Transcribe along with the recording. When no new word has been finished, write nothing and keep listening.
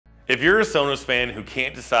If you're a Sonos fan who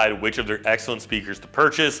can't decide which of their excellent speakers to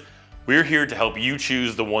purchase, we're here to help you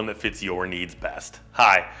choose the one that fits your needs best.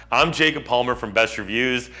 Hi, I'm Jacob Palmer from Best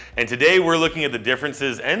Reviews, and today we're looking at the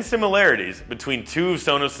differences and similarities between two of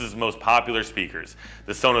Sonos' most popular speakers,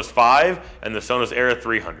 the Sonos Five and the Sonos Era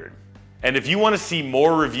 300. And if you want to see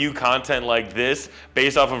more review content like this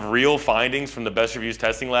based off of real findings from the Best Reviews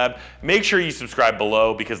testing lab, make sure you subscribe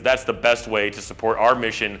below because that's the best way to support our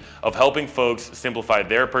mission of helping folks simplify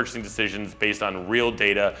their purchasing decisions based on real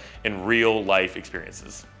data and real life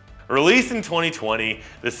experiences. Released in 2020,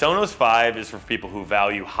 the Sonos Five is for people who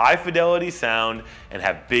value high fidelity sound and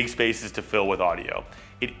have big spaces to fill with audio.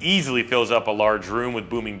 It easily fills up a large room with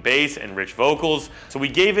booming bass and rich vocals, so we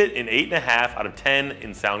gave it an 8.5 out of 10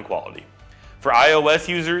 in sound quality. For iOS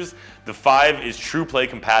users, the Five is TruePlay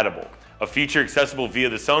compatible, a feature accessible via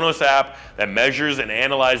the Sonos app that measures and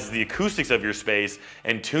analyzes the acoustics of your space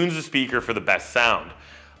and tunes the speaker for the best sound.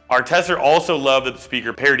 Our tester also loved that the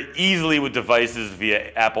speaker paired easily with devices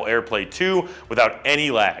via Apple AirPlay 2 without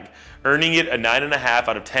any lag, earning it a 9.5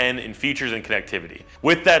 out of 10 in features and connectivity.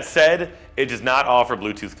 With that said, it does not offer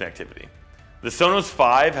Bluetooth connectivity. The Sonos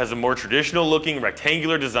Five has a more traditional looking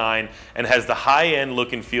rectangular design and has the high-end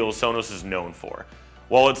look and feel Sonos is known for.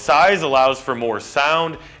 While its size allows for more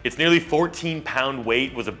sound, its nearly 14-pound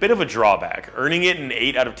weight was a bit of a drawback, earning it an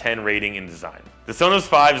 8 out of 10 rating in design. The Sonos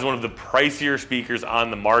Five is one of the pricier speakers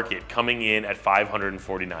on the market, coming in at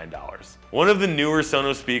 $549. One of the newer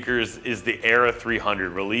Sonos speakers is the Era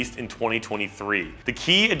 300, released in 2023. The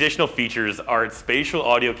key additional features are its spatial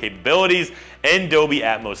audio capabilities and Dolby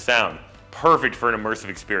Atmos sound, perfect for an immersive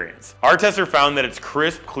experience. Our tester found that its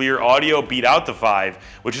crisp, clear audio beat out the Five,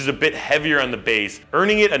 which is a bit heavier on the bass,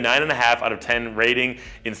 earning it a 9.5 out of 10 rating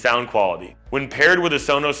in sound quality. When paired with a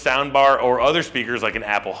Sonos soundbar or other speakers like an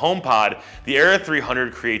Apple HomePod, the Era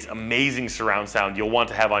 300 creates amazing surround sound you'll want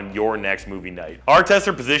to have on your next movie night. Our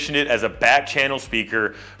tester positioned it as a bat channel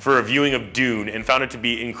speaker for a viewing of Dune and found it to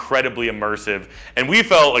be incredibly immersive, and we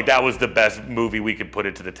felt like that was the best movie we could put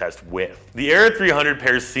it to the test with. The Era 300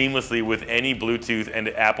 pairs seamlessly with any Bluetooth and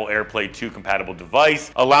Apple AirPlay 2 compatible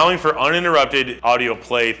device, allowing for uninterrupted audio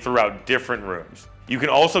play throughout different rooms. You can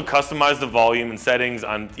also customize the volume and settings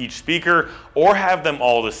on each speaker or have them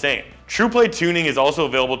all the same. TruePlay tuning is also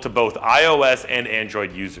available to both iOS and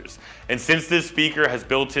Android users. And since this speaker has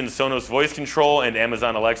built-in Sonos voice control and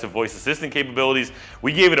Amazon Alexa voice assistant capabilities,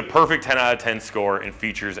 we gave it a perfect 10 out of 10 score in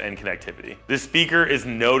features and connectivity. This speaker is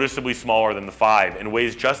noticeably smaller than the Five and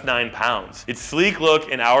weighs just 9 pounds. Its sleek look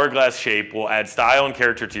and hourglass shape will add style and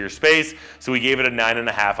character to your space, so we gave it a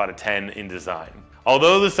 9.5 out of 10 in design.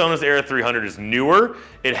 Although the Sonos Era 300 is newer,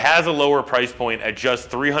 it has a lower price point at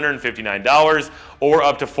just $359 or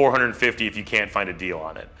up to $450 if you can't find a deal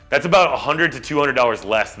on it. That's about $100 to $200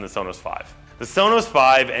 less than the Sonos Five. The Sonos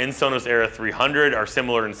Five and Sonos Era 300 are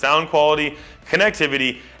similar in sound quality,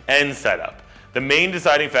 connectivity, and setup. The main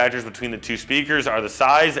deciding factors between the two speakers are the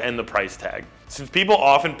size and the price tag. Since people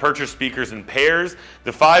often purchase speakers in pairs,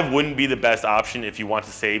 the Five wouldn't be the best option if you want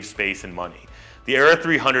to save space and money. The Era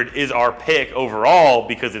 300 is our pick overall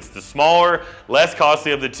because it's the smaller, less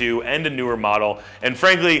costly of the two and a newer model, and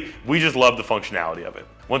frankly, we just love the functionality of it.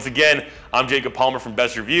 Once again, I'm Jacob Palmer from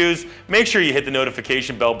Best Reviews. Make sure you hit the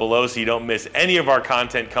notification bell below so you don't miss any of our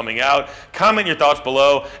content coming out. Comment your thoughts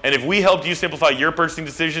below, and if we helped you simplify your purchasing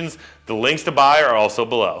decisions, the links to buy are also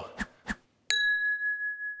below.